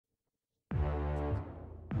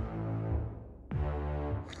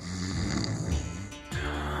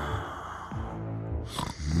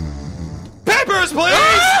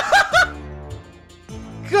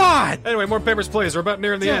God! Anyway, more papers, please. We're about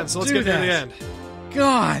nearing the end, so let's get near the end.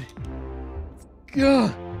 God!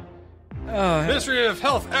 God! Ministry of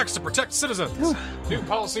Health acts to protect citizens. New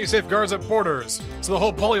policy safeguards at borders. So the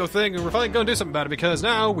whole polio thing, we're finally going to do something about it because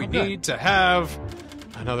now we need to have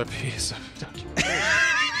another piece of documentation.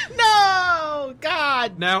 No!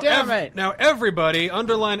 God damn it! Now everybody,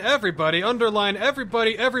 underline everybody,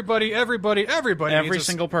 everybody Every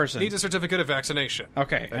single person needs a certificate of vaccination.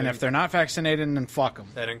 Okay, and if they're not vaccinated, then fuck them.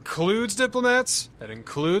 That includes diplomats. That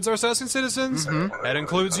includes our South Asian citizens. That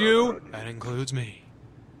includes you. That includes me.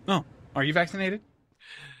 Oh, are you vaccinated?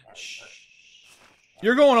 Shh.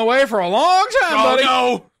 You're going away for a long time, buddy.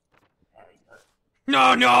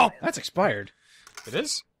 No. That's expired. It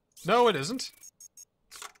is? No, it isn't.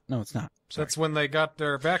 No, it's not. Sorry. That's when they got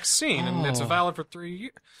their vaccine, and it's valid for 3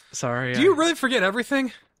 years. Sorry. Do you really forget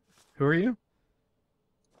everything? Who are you?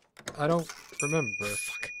 I don't remember.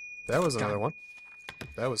 Fuck. That was another one.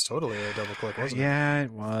 That was totally a double click, wasn't it? Yeah,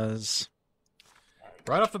 it was.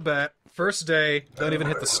 Right off the bat, first day, don't even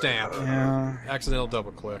hit the stamp. Yeah. Accidental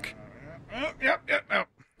double click. Yep.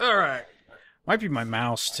 All right. Might be my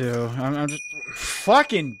mouse, too. I'm just...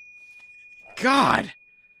 Fucking... God!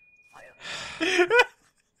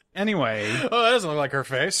 Anyway. Oh, that doesn't look like her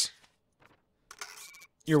face.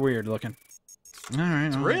 You're weird looking.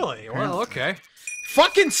 Alright. Really? Well, okay.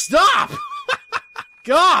 Fucking stop!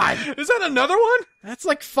 God! Is that another one? That's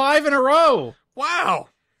like 5 in a row! Wow!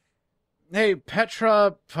 Hey,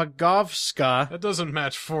 Petra Pagovska. That doesn't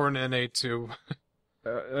match for an NA2.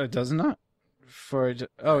 Does it not?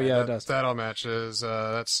 Oh, yeah, it does. That all matches.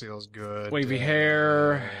 That seal's good. Wavy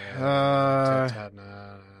hair.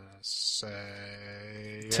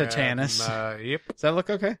 Tetanus. Yep. Does that look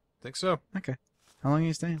okay? Think so. Okay. How long are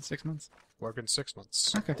you staying? 6 months? Working 6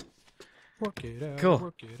 months. Okay. Work it out. Cool.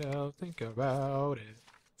 Work it out. Think about it.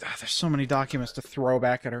 There's so many documents to throw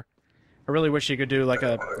back at her. I really wish you could do like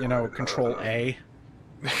a, Control A.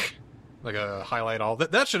 Like a highlight all.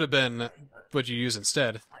 That should have been what you use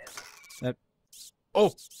instead. That.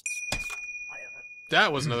 Oh.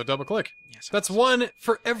 That was another double click. Yes. That's one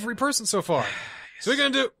for every person so far. So what are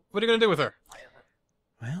you gonna do with her?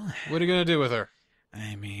 Well. What are you gonna do with her?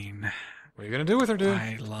 I mean. What are you gonna do with her, dude?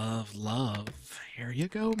 I love love. Here you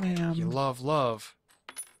go, ma'am. You love.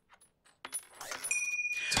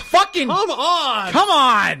 Fucking. Come on! Come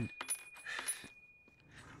on!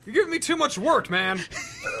 You're giving me too much work, man.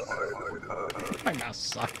 My mouse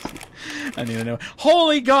sucks. I don't even know.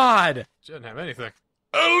 Holy God! She doesn't have anything.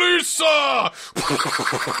 Elisa! Oh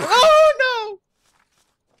no!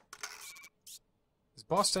 Is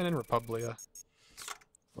Boston in Republia?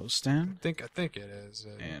 Boston? I think it is.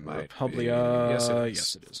 And might Republia. be. Yes, it is.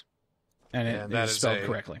 Yes, it is. And it that is spelled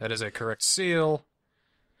correctly. That is a correct seal.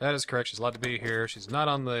 That is correct. She's allowed to be here. She's not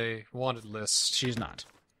on the wanted list. She's not.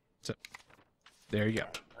 So, there you go.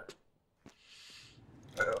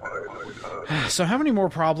 So how many more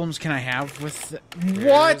problems can I have with...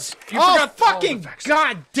 What? You Oh, forgot fucking...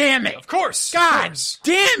 God damn it! Of course! God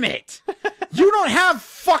damn it! You don't have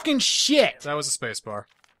fucking shit! That was a space bar.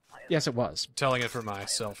 Yes, it was. I'm telling it for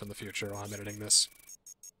myself in the future while I'm editing this.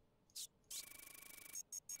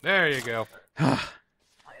 There you go.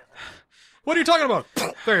 What are you talking about?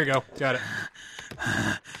 There you go. Got it.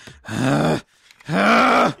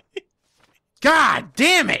 God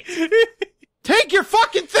damn it! Take your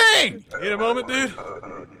fucking thing! Need a moment, dude?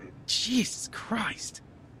 Jesus Christ.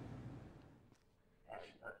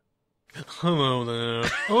 Hello there.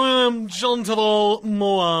 I'm Chantal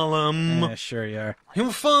Moalam. Yeah, sure you are.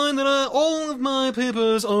 You'll find that all of my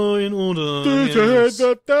papers are in order. Yes.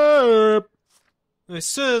 It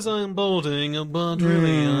says I'm balding, but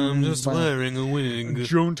really I'm just wearing a wig.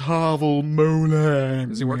 Chantal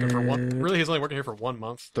Moalam. Is he working for one? Really, he's only working here for 1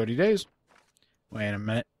 month. 30 days. Wait a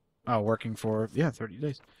minute. Oh, working for, 30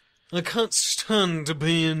 days. I can't stand to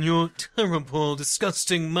be in your terrible,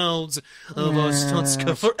 disgusting mouths of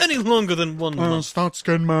Arstotzka for any longer than 1 month.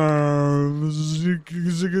 Arstotzka mouths.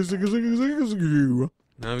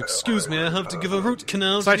 Now, excuse me, I have to give a root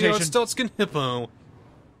canal Citation. to the Arstotzkan hippo.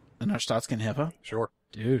 An Arstotzkan hippo? Sure.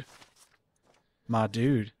 Dude. My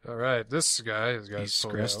dude. Alright, this guy, He's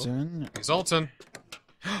Skreston. He's Alton.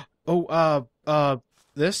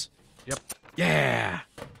 This? Yep. Yeah.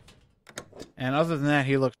 And other than that,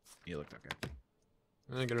 he looked okay.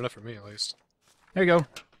 Ain't good enough for me, at least. There you go.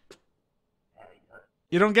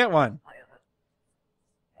 You don't get one.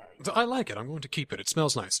 I like it. I'm going to keep it. It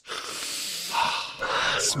smells nice.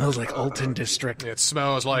 It smells like Alton District. It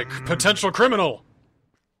smells like potential criminal.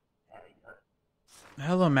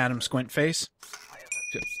 Hello, Madam Squintface.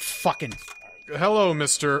 Fucking... hello,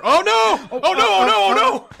 Mister. Oh no!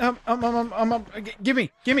 Oh no! Give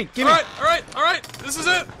me. All right. This is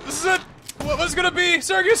it. What's gonna be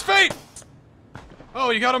Sergey's fate? Oh,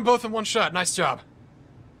 you got them both in one shot. Nice job.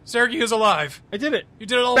 Sergey is alive. I did it. You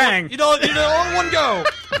did it all. Bang. You did it all in one go.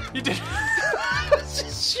 You did.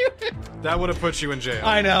 Shoot it. That would have put you in jail.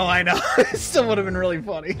 I know. It still would have been really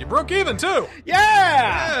funny. You broke even too.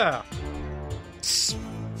 Yeah. Yeah.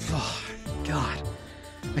 Oh, God.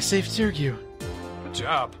 I saved Sergey. Good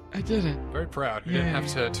job. I did it. Very proud. You didn't have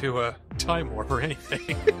to do a time warp or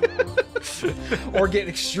anything. Or get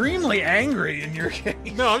extremely angry in your case.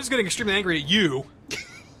 No, I'm just getting extremely angry at you.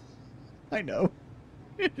 I know.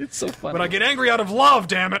 It's so funny. But I get angry out of love,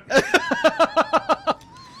 damn it!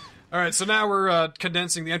 Alright, so now we're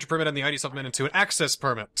condensing the entry permit and the ID supplement into an access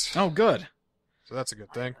permit. Oh, good. So that's a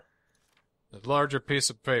good thing. A larger piece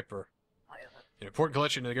of paper. An important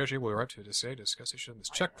collection to negotiate will arrive to discuss issue on this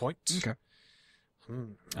checkpoint. Okay.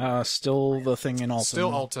 Still the thing in Alton.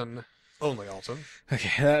 Still Alton. Only Alton.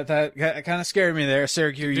 Okay, that kind of scared me there.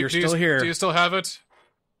 Syracuse, you're still here. Do you still have it?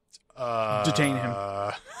 Detain him.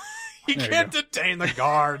 You can't detain the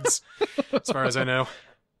guards, as far as I know.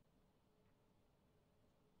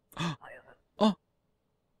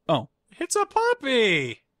 Oh. It's a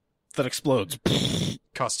puppy! That explodes.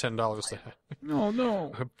 Costs $10 to have.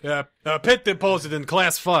 No. Pit deposit in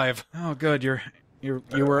Class 5. Oh, good. You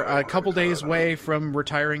were a couple days away from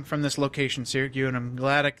retiring from this location, Syracuse, and I'm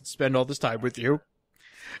glad I could spend all this time with you.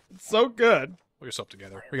 It's so good. Pull yourself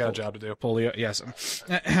together. We got a job to do. Polio, yes.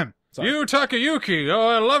 You, Takayuki! Oh,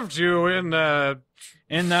 I loved you in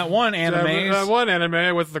that one anime. That one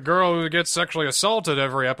anime with the girl who gets sexually assaulted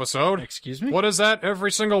every episode. Excuse me? What is that?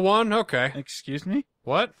 Every single one? Okay. Excuse me?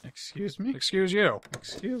 What? Excuse me? Excuse you.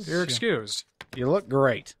 Excuse You're you. excused. You look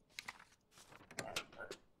great.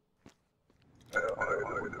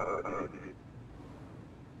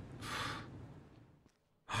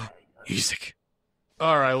 Isaac.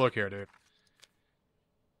 Alright, look here, dude.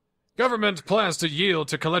 Government plans to yield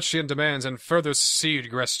to Kalechian demands and further cede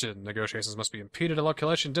Grestin. Negotiations must be impeded, allow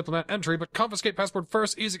Kalechian diplomat entry, but confiscate passport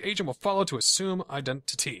first. Isaac agent will follow to assume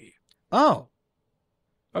identity. Oh.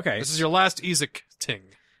 Okay. This is your last Isaac ting.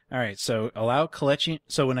 Alright, so allow Kalechian...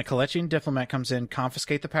 So when a Kalechian diplomat comes in,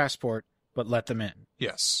 confiscate the passport, but let them in.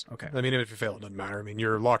 Yes. Okay. I mean, if you fail, it doesn't matter. I mean,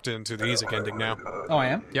 you're locked into the Isaac ending now. Oh, I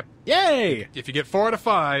am? Yep. Yay! If you get 4 out of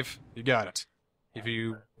 5, you got it. If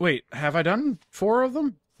you... Wait, have I done 4 of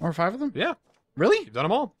them? Or 5 of them? Yeah. Really? You've done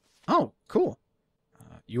them all. Oh, cool.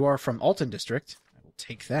 You are from Alton District. I will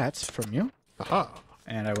take that from you. Aha.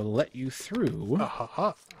 And I will let you through.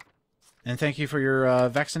 Aha. And thank you for your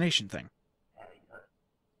vaccination thing.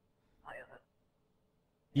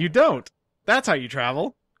 You don't. That's how you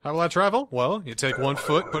travel. How will I travel? Well, you take one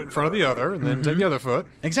foot, put it in front of the other, and then take the other foot.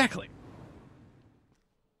 Exactly.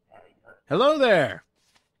 Hello there.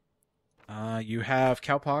 You have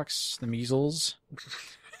cowpox, the measles.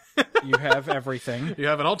 You have everything. You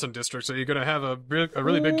have an Alton district, so you're going to have a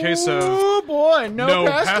really big case of... Oh, boy, no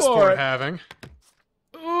passport. having.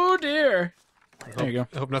 Oh, dear. There you go.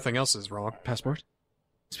 I hope nothing else is wrong. Passport?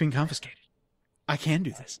 It's being confiscated. I can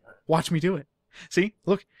do this. Watch me do it. See?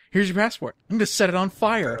 Look, here's your passport. I'm going to set it on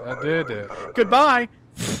fire. I did it. Goodbye.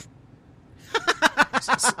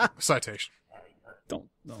 Citation. Don't.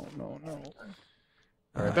 No.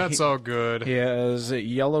 All right, that's all good. He has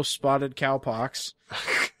yellow spotted cowpox.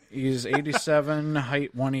 He's 87,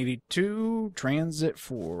 height 182, transit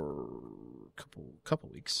for a couple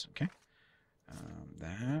weeks. Okay.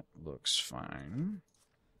 That looks fine.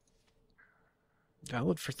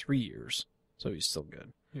 Valid for 3 years, so he's still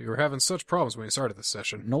good. You were having such problems when you started this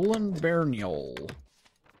session. Nolan Berniol.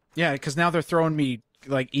 Yeah, because now they're throwing me,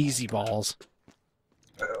 like, easy balls.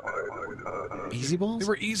 Easy balls? They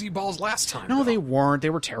were easy balls last time. No, though. they weren't. They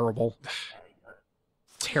were terrible.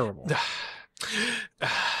 Terrible.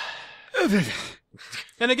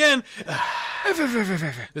 And again, this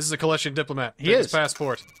is a Kalechian diplomat. He Take is. his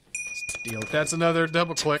passport. Deal. That's another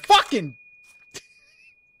double click. Fucking!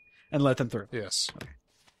 And let them through. Yes.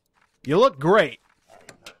 You look great.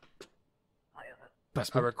 I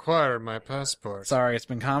Passport. require my passport. Sorry, it's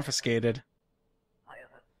been confiscated.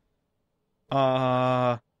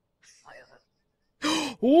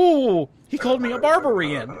 Ooh, he called me a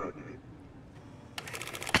barbarian.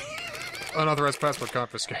 Unauthorized passport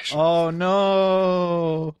confiscation. Oh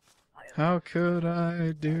no. How could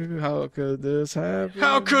I do? How could this happen?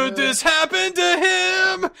 How could this happen to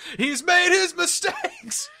him? He's made his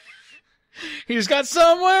mistakes. He's got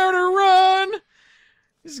somewhere to run.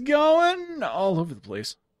 He's going all over the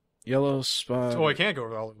place. Yellow spot. Oh, he can't go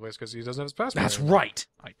all over the place because he doesn't have his passport. That's right.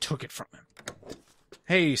 I took it from him.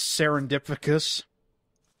 Hey, Serendipicus.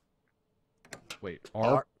 Wait,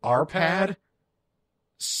 Arpad?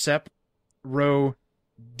 Seprodivski.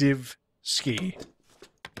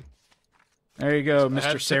 There you go,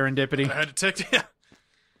 Mr. Serendipity. I had to take...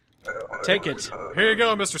 Take it. Here you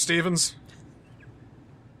go, Mr. Stevens.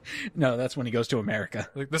 No, that's when he goes to America.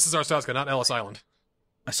 This is our Stotska, not Ellis Island.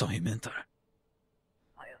 I saw him enter.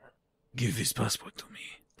 Give his passport to me.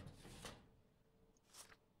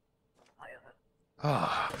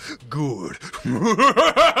 Ah, good.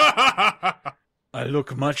 I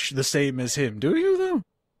look much the same as him, do you, though?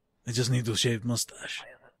 I just need to shave mustache.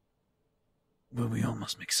 But we all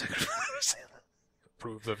must make sacrifices.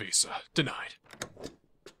 Approve the visa. Denied.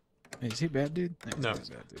 Is he a bad dude? No. He's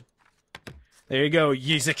a bad dude. There you go,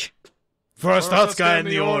 Yeezik. First guy in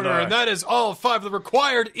the order. And that is all 5 of the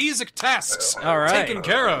required Ezik tasks All right. taken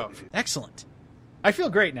care of. Excellent. I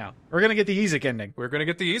feel great now. We're gonna get the Yeezik ending. We're gonna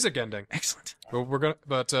get the Ezik ending. Excellent. Well, we're gonna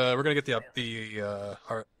get the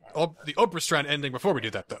Oberstrand ending before we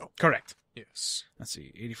do that, though. Correct. Yes. Let's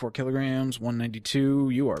see. 84 kilograms,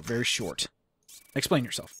 192. You are very short. Explain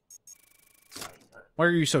yourself. Why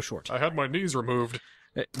are you so short? I had my knees removed.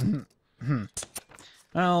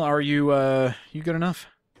 Well, are you good enough?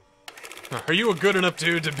 Are you a good enough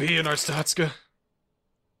dude to be in our Stotska?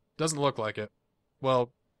 Doesn't look like it.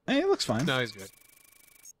 Well, Hey, it looks fine. no, he's good.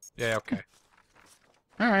 Yeah, okay.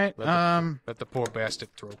 All right. Let the poor bastard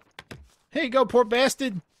through. Here you go, poor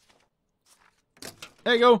bastard.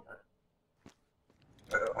 There you go.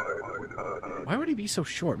 Why would he be so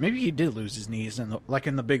short? Maybe he did lose his knees in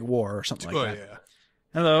the big war or something like that. Yeah.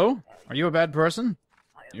 Hello? Are you a bad person?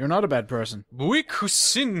 You're not a bad person.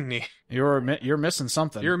 Buikusini. You're missing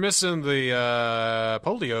something. You're missing the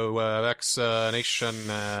polio vaccination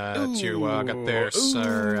you got there,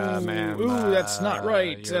 sir, ma'am. Ooh, that's not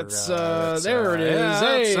right. That's there it is. Yeah,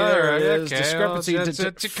 Hey, there it is. okay.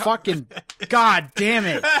 Discrepancy. Fucking god damn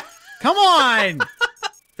it! Come on.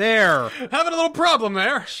 There. Having a little problem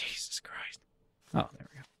there. Jesus Christ. Oh, there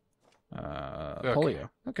we go. Okay. Polio.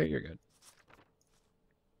 Okay, you're good.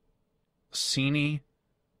 Sini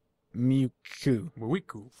Muku.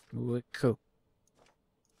 Muku.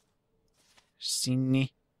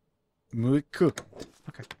 Sini Muku.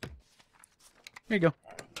 Okay. Here you go.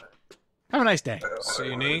 Have a nice day.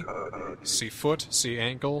 See knee, see foot, see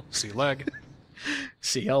ankle, see leg.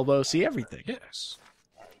 See elbow, see everything. Yes.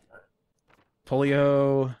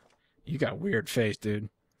 Polio. You got a weird face, dude.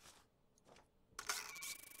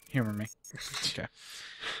 Humor me. Okay.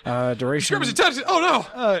 Duration. Oh no!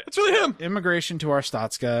 It's really him! Immigration to our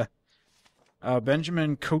Stotska.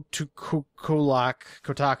 Benjamin Kotaku.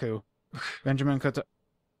 Benjamin Kotaku.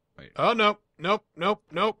 Oh, nope.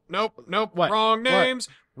 What? Wrong names.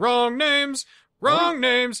 Wrong names. Wrong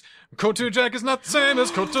names. Kotujek is not the same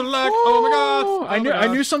as Kotulak. Oh my god. Oh I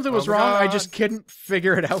knew something was my wrong. I God. just couldn't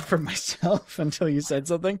figure it out for myself until you said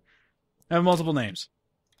something. I have multiple names.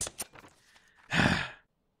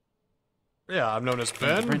 Yeah, I'm known as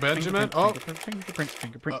Ben, Fingerprint, Benjamin.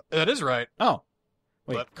 fingerprint. That is right. Oh.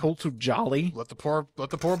 Wait, Koltu Jolly? Let the poor boy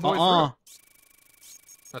through.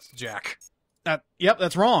 That's Jack. Yep,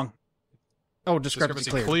 that's wrong. Oh, discrepancy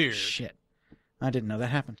Discrepancy cleared. cleared. Shit. I didn't know that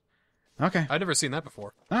happened. Okay. I'd never seen that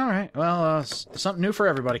before. All right. Well, something new for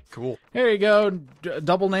everybody. Cool. Here you go.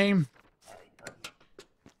 Double name.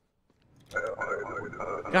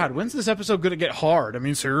 God, when's this episode going to get hard? I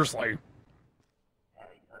mean, seriously.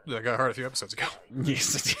 That got hard a few episodes ago.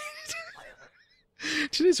 Yes, it did.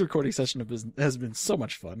 Today's recording session has been so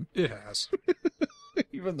much fun. It has.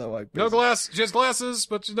 Even though I... No glass. She has glasses,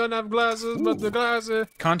 but she doesn't have glasses, but the glasses.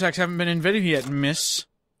 Contacts haven't been invented yet, miss.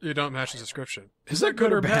 You don't match the description. Is that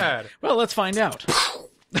good or bad? Well, let's find out.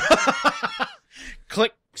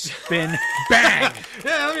 Click, spin, bang!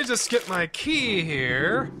 Yeah, let me just get my key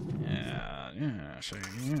here. So,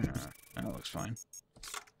 that looks fine.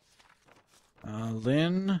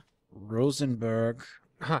 Lynn Rosenberg.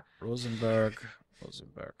 Huh. Rosenberg.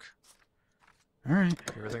 All right.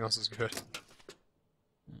 Everything else is good.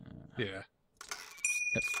 Yeah.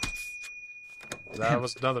 Yep. That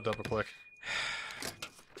was another double click.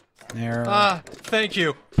 There. Thank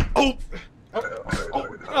you. Up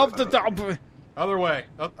the top. Other way.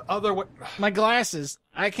 Other way. My glasses.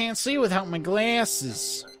 I can't see without my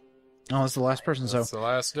glasses. Oh, that's the last person, so. That's the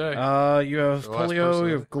last day. You have The last Polio, person.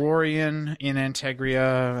 you have Glorian in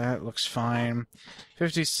Antegria. That looks fine.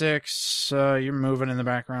 56, you're moving in the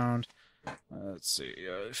background. Let's see.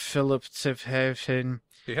 Philip Tifhaven.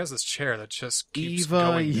 He has this chair that just keeps Eva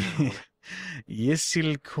going down.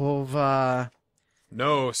 Yesilkova.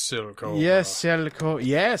 No, Silkova.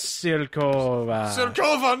 Yesilkova.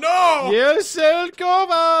 Silkova, no!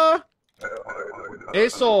 Yesilkova.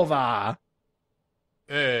 It's over.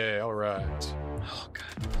 Hey, alright. Oh,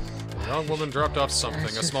 God. A young woman dropped off something.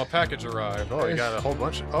 A small package arrived. Oh, you got a whole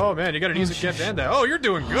bunch. Oh, man, you got an easy gift and that. Oh, you're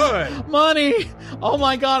doing good. Money! Oh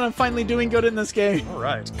my god, I'm finally doing good in this game. All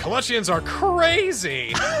right. Collegians are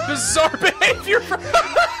crazy. Bizarre behavior.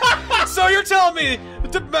 So you're telling me the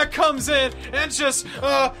diplomat comes in and just,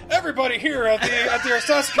 everybody here at the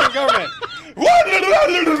Arstotzkan government.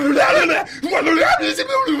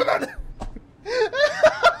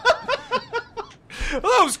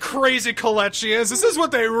 Those crazy Collegians, this is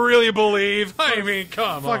what they really believe. I mean,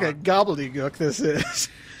 come on. Fucking gobbledygook this is.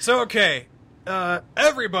 So, okay,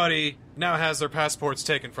 everybody now has their passports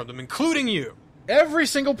taken from them, including you. Every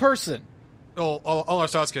single person. All our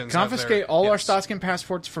Stotskins Confiscate all our Stotskin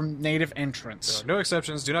passports from native entrants. No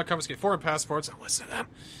exceptions. Do not confiscate foreign passports. I'll listen to them.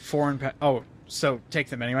 Oh, so take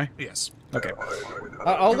them anyway? Yes. Okay.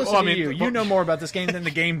 I'll listen to you. You know more about this game than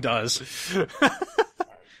the game does.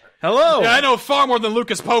 Hello! Yeah, I know far more than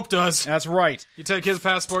Lucas Pope does. That's right. You take his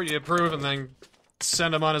passport, you approve, and then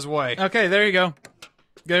send him on his way. Okay, there you go.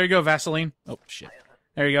 There you go, Vaseline. Oh, shit.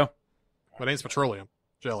 There you go. My name's Petroleum.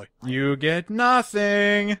 Jelly. You get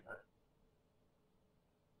nothing.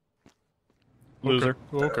 Loser.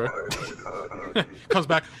 Okay. Comes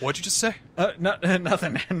back. What'd you just say? Nothing.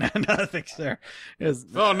 Nothing, sir.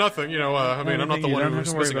 Oh, nothing. You know, I mean, I'm not the one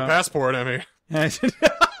who's missing a passport, I mean.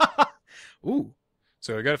 Ooh.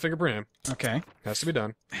 So we got a fingerprint him. Okay. Has to be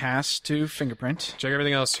done. Has to fingerprint. Check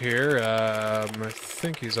everything else here. I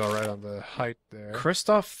think he's alright on the height there.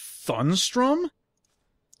 Christoph Thunstrom?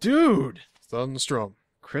 Dude. Thunstrom.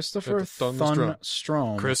 Christopher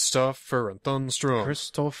Thunstrom. Christopher and Thunstrom.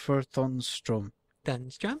 Christopher Thunstrom.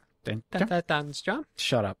 Thunstrom? Thunstrom?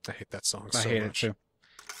 Shut up. I hate that song I so hate much. it too.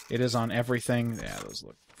 It is on everything. Yeah, those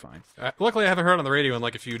look fine. Luckily, I haven't heard it on the radio in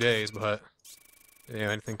like a few days, but yeah,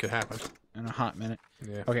 anything could happen. In a hot minute.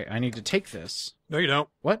 Yeah. Okay, I need to take this. No, you don't.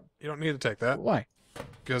 What? You don't need to take that. Why?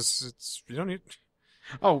 Because you don't need...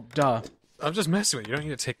 Oh, duh. I'm just messing with you. You don't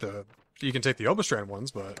need to take the... You can take the Oberstrand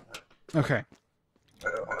ones, but... Okay.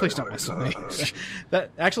 Please don't mess with me.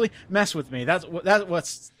 Actually, mess with me.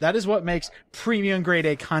 That is what makes premium grade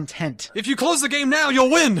A content. If you close the game now, you'll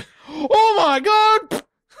win! Oh my god!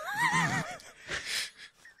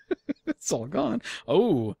 It's all gone.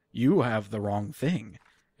 Oh, you have the wrong thing.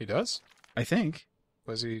 He does? I think.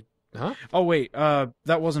 Was he... Huh? Oh wait, that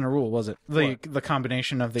wasn't a rule, was it? The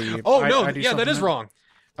combination of the... Oh, no, yeah, that is wrong.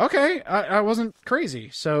 Okay, I wasn't crazy,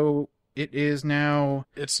 so... It is now...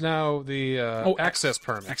 It's now the access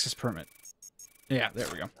permit. Access permit. Yeah, there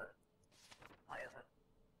we go.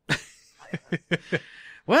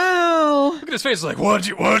 Well... Look at his face, like, what's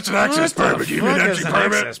an access permit? Give me an entry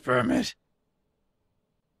permit. Access permit.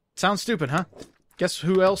 Sounds stupid, huh? Guess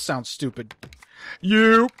who else sounds stupid?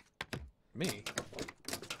 You. Me?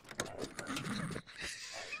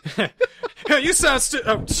 You sound stupid.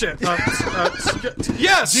 Oh, shit.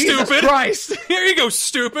 Yeah, Jesus stupid! Christ! Here you go,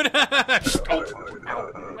 stupid! Oh,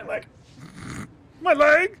 ow, my leg. My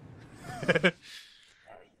leg!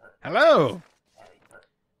 Hello.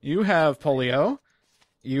 You have polio.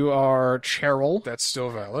 You are Cheryl. That's still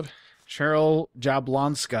valid. Cheryl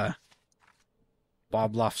Jablonska.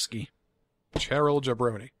 Boblovsky. Cheryl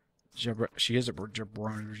Jabroni. She is a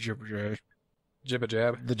jabroni. Jibba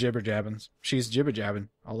jab. The jibber jabbins. She's jibber jabbing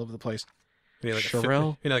all over the place. You know, like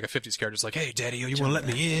Cheryl. like a 50s character. It's like, hey, daddy, you want to let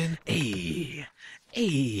me in? A.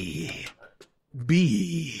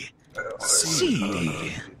 B.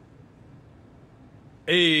 C.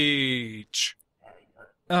 H.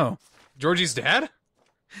 Oh. Georgie's dad?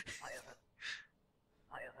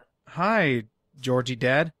 Hi, Georgie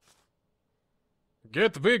Dad.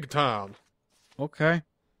 Get the big town. Okay.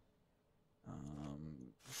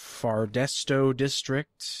 Fardesto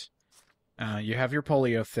District. You have your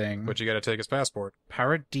polio thing. But you gotta take his passport.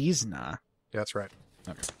 Paradisna. Yeah, that's right.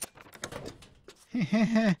 Okay.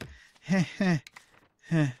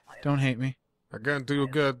 Don't hate me. I can't do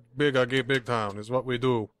good big, I get big town, is what we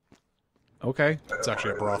do. Okay. It's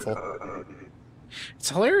actually a brothel. It's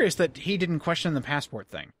hilarious that he didn't question the passport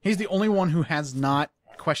thing. He's the only one who has not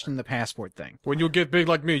questioned the passport thing. When you get big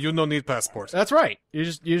like me, you don't need passports. That's right. You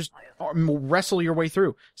just wrestle your way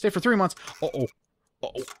through. Stay for 3 months. Uh-oh.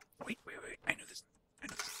 Wait. I know this.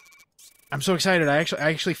 I'm so excited. I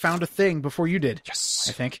actually found a thing before you did. Yes.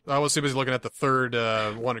 I think. I was too busy looking at the third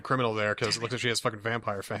wanted criminal there, because it looks like she has fucking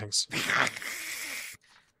vampire fangs.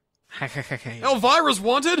 Elvira's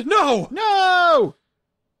wanted? No! No!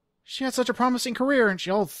 She had such a promising career, and she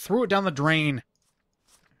all threw it down the drain.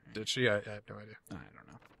 Did she? I have no idea. I don't know.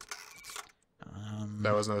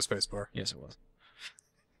 That was another space bar. Yes, it was.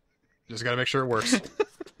 Just gotta make sure it works.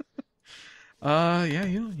 Yeah,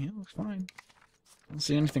 you look fine. I don't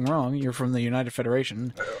see anything wrong. You're from the United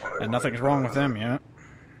Federation, and nothing's wrong with them yet.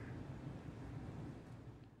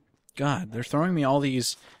 God, they're throwing me all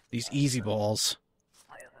these easy balls.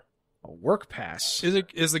 A work pass.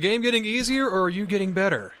 Is the game getting easier, or are you getting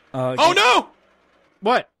better? Oh no!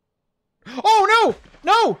 What? Oh no!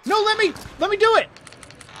 No! Let me do it!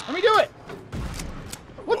 Let me do it!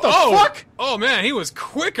 What the fuck? Oh man, he was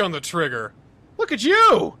quick on the trigger. Look at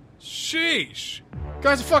you! Sheesh.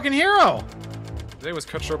 Guy's a fucking hero! Today was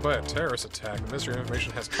cut short by a terrorist attack. The Ministry of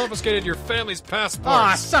Information has confiscated your family's passports.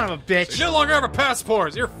 Ah, son of a bitch! You no longer have a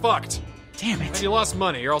passport. You're fucked. Damn it! And you lost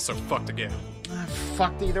money. You're also fucked again.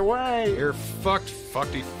 Fucked either way. You're fucked,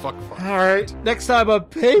 fucked. Alright, next time on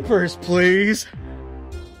papers, please.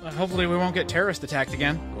 Hopefully we won't get terrorist attacked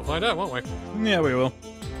again. We'll find out, won't we? Yeah, we will.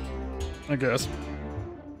 I guess.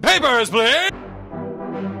 Papers, please!